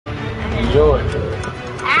yours.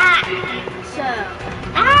 So,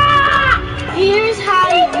 here's how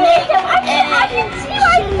you make a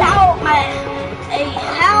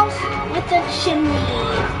house with a chimney.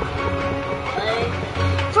 Okay.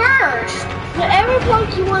 First, whatever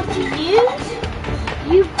block you want to use,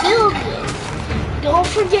 you build it. Don't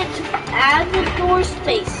forget to add the door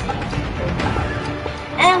spacing.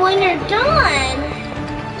 And when you're done,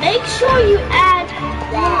 make sure you add,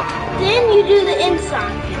 then you do the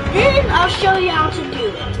inside. Then I'll show you how to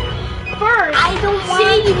do it. First,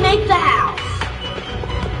 you make the house.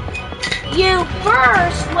 You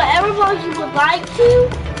first, whatever block you would like to,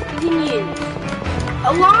 you can use.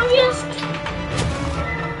 The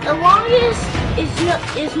longest is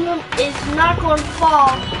not going to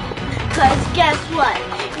fall, because guess what?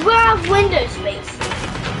 We have window space.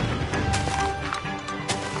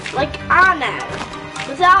 Like I know.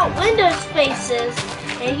 Without window spaces,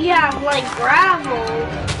 and you have like gravel,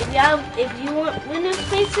 if you want window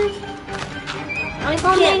spaces, I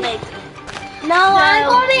can't make them. No, I'm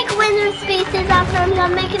gonna make window spaces after I'm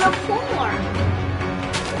done making a floor.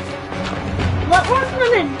 What we're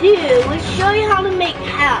gonna do is show you how to make a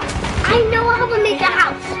house. I know how to make a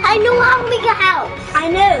house. I know how to make a house. I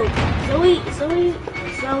know. Zoe.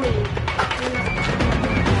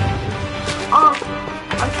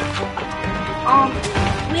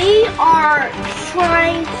 We are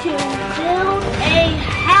trying to build a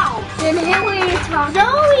house. And who are you talking to?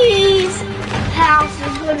 Zoe's house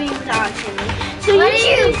is going to be without a chimney. So you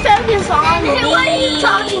should focus on me. Who are you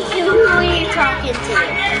talking to? Who are you talking to?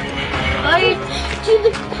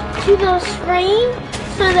 To the screen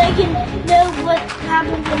so they can know what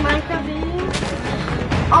happens in Minecraft videos.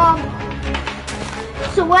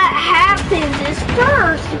 So what happens is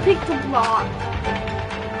first you pick the block.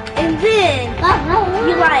 And then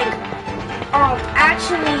you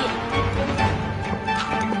actually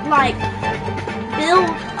build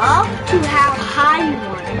up to how high you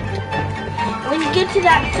want it. When you get to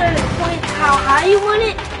that certain point how high you want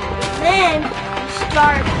it, then you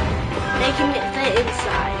start making it fit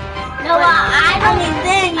inside. No,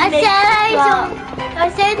 then you make I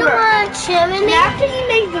said the one chimney. And after you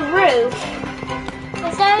make the roof,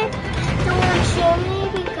 I said the one chimney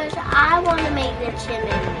because I want to make the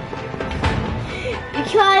chimney.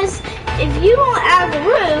 Because if you don't add the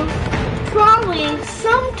roof, probably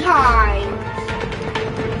sometimes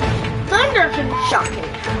thunder can shock it.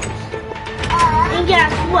 And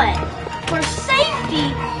guess what? For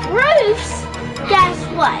safety, roofs, guess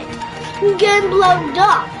what? You get blown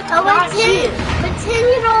up. Oh, pretend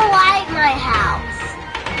you don't like my house.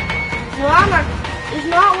 No, it's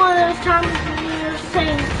not one of those times when you're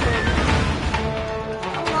saying something.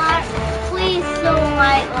 Please don't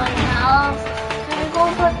like my house. I'm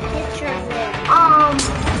going to put pictures in.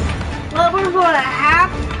 What we're going to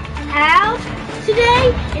have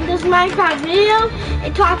today in this Minecraft video,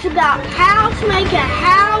 it talks about how to make a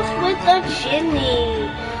house with a chimney.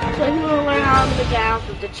 So if you want to learn how to make a house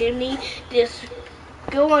with a chimney, just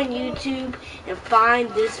go on YouTube and find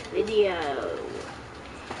this video.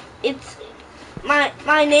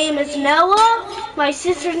 My name is Noah. My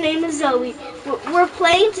sister's name is Zoe. We're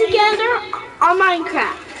playing together on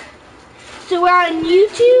Minecraft. So we're on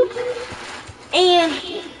YouTube, and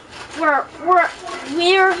we're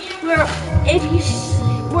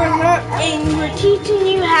teaching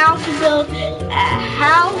you how to build a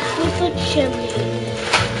house with a chimney.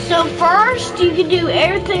 So first, you can do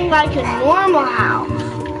everything like a normal house,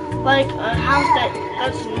 like a house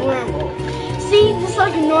that's normal. See, just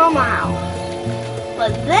like a normal house.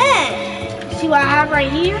 But then, see what I have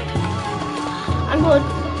right here? I'm going to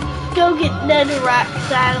go get netherrack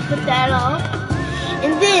side and put that up.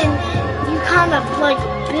 And then you kind of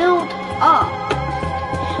build up.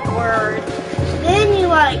 Or then you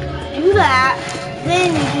do that.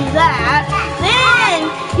 Then you do that. Then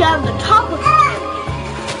you have the top of the chimney.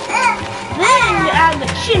 Then you add the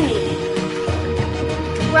chimney.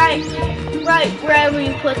 Right wherever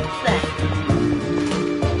you put the thing.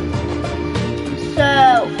 So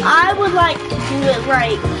I would like to do it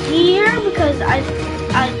right here because I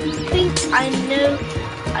think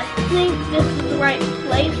this is the right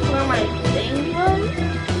place where my thing was.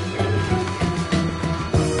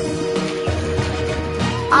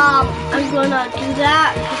 I'm gonna do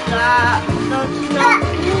that because that's not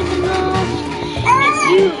good enough. If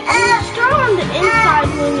you start on the inside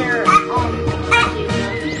when you're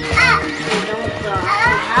the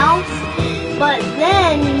house, but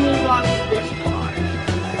then you move on to this part.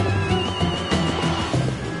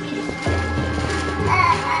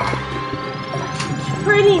 It's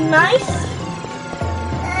pretty nice.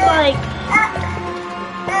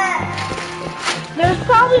 there's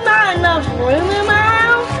probably not enough room in my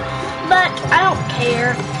house, but I don't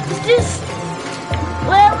care. It's just,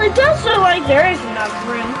 well, it does look like there is enough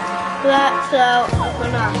room for that, so I'm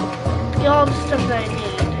gonna get all the stuff that I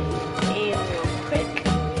need. And real quick,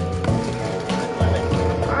 I'm gonna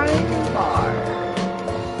find the bar.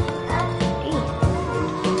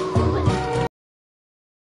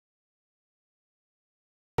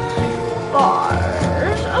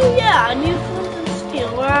 Bars. Oh yeah, I need flint and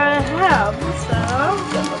steel where I have. So I'm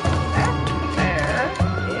gonna put that there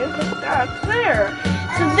and put that there.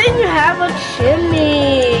 So then you have a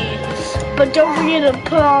chimney. But don't forget to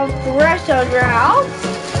put on the rest of your house.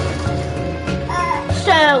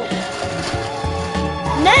 So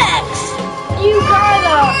next you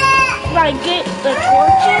gotta like get the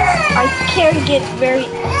torches. I can't get very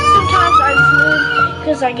sometimes I move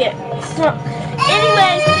because I get stuck.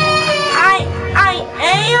 Anyway, I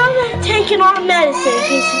am taking on medicine in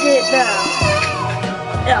case you didn't know.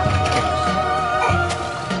 Yeah.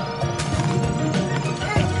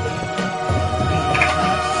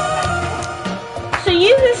 So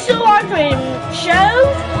you can still watch my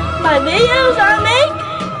shows, my videos I make,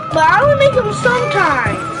 but I only make them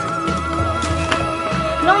sometimes.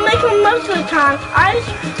 I don't make them most of the time. I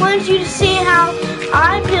just wanted you to see how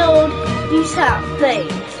I build these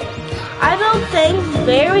things. I build things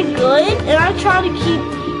very good, and I try to keep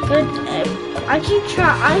good. I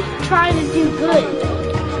try to do good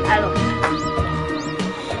at them.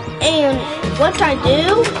 And what I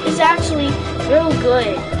do is actually real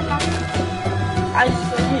good.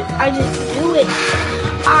 I just do it.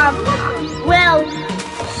 Well,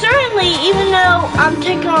 certainly, even though I'm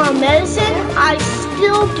taking on medicine, I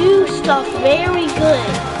still do stuff very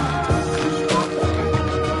good.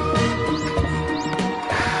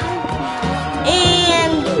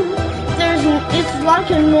 It's like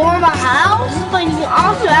a normal house, but you can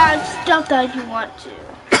also add stuff that you want to.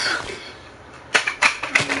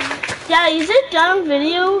 Daddy, is it done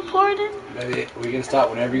video recording? Maybe we can stop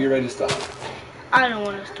whenever you're ready to stop. I don't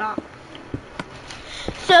want to stop.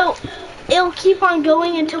 So it'll keep on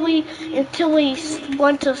going until you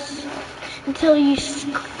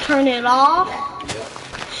turn it off. Yep.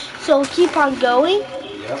 So it'll keep on going.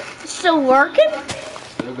 Yep. It's still working.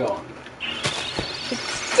 Still going.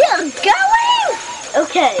 Still going?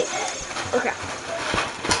 Okay.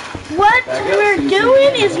 What we're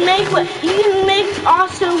doing is you can make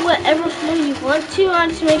also whatever food you want to. I'm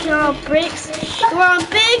just making all bricks. We're on a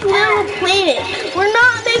big little planet. We're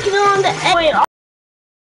not making it on the edge. We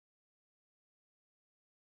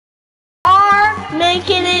are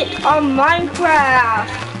making it on Minecraft.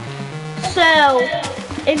 So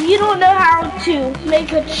if you don't know how to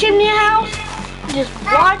make a chimney house, just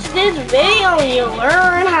watch this video and you'll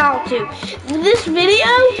learn how to. This video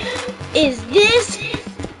is this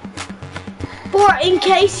for in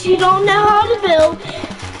case you don't know how to build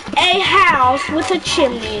a house with a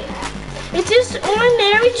chimney. It's just an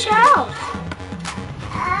ordinary house.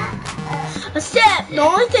 Except the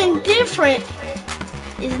only thing different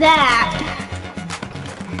is that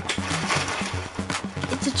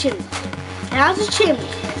it's a chimney. It has a chimney.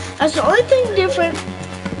 That's the only thing different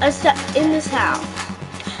in this house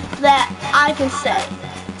that I can say.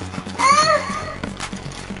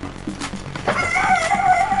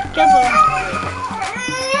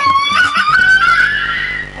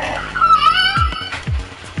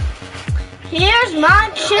 Here's my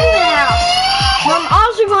chimney house. I'm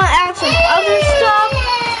also going to add some other stuff.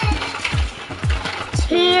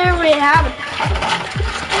 Here we have it.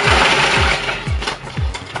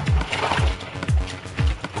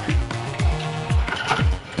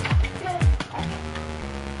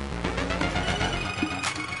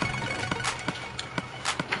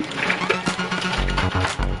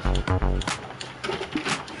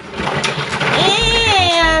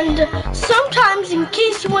 Sometimes, in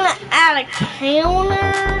case you want to add a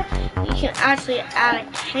counter, you can actually add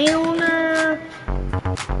a counter.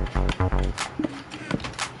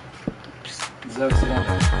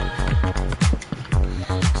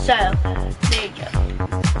 So, there you go.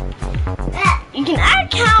 You can add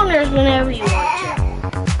counters whenever you want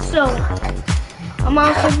to. So, I'm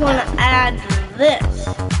also going to add this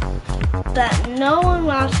that no one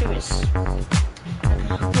actually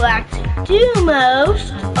will actually do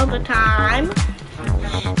most of the time,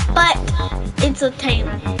 but it's a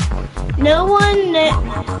table. No one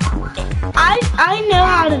I know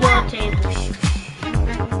how to build a table.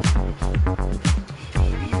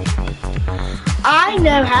 I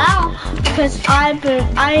know how because I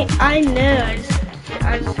know.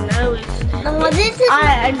 I just know it's. Oh, this is.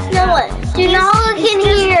 I just know it. Do not look in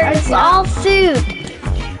here. It's all food.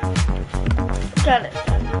 Got it.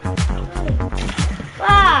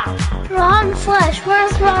 Wow. Rotten flesh.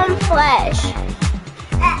 Where's rotten flesh?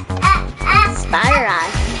 Spider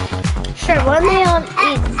eye. Sure, one day I'll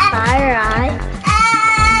eat spider eye.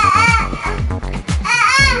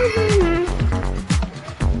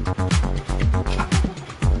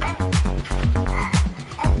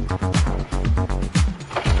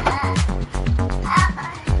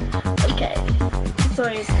 Okay.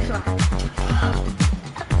 Sorry.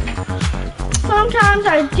 Sometimes I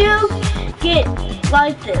do get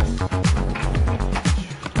like this.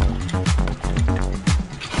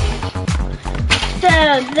 So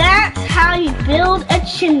that's how you build a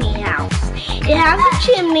chimney house. It has a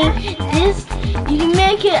chimney. This you can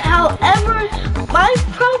make it however my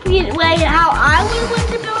appropriate way. How I would want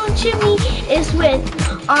to build a chimney is with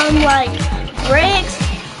like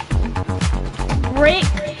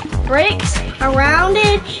bricks around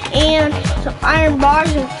it and some iron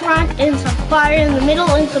bars in front and some fire in the middle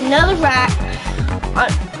and some netherrack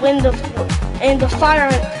and the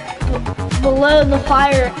fire below the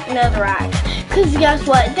fire netherrack. Because guess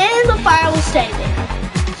what? Then the fire will stay there.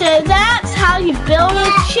 So that's how you build a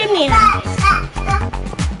chimney house.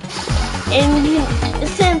 And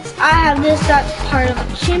since I have this, that's part of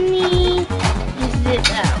a chimney.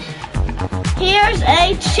 Here's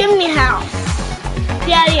a chimney house.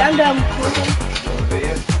 Daddy, I'm done recording.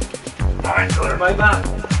 Alright, tell everybody bye.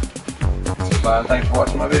 Say bye and thanks for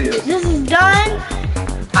watching my videos. This is done.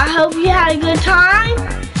 I hope you had a good time.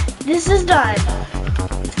 This is done.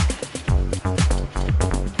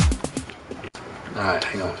 Alright,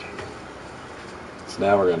 hang on. So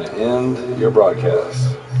now we're going to end your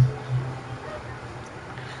broadcast.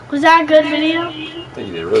 Was that a good video? I think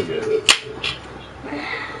you did really good.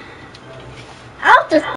 I'll just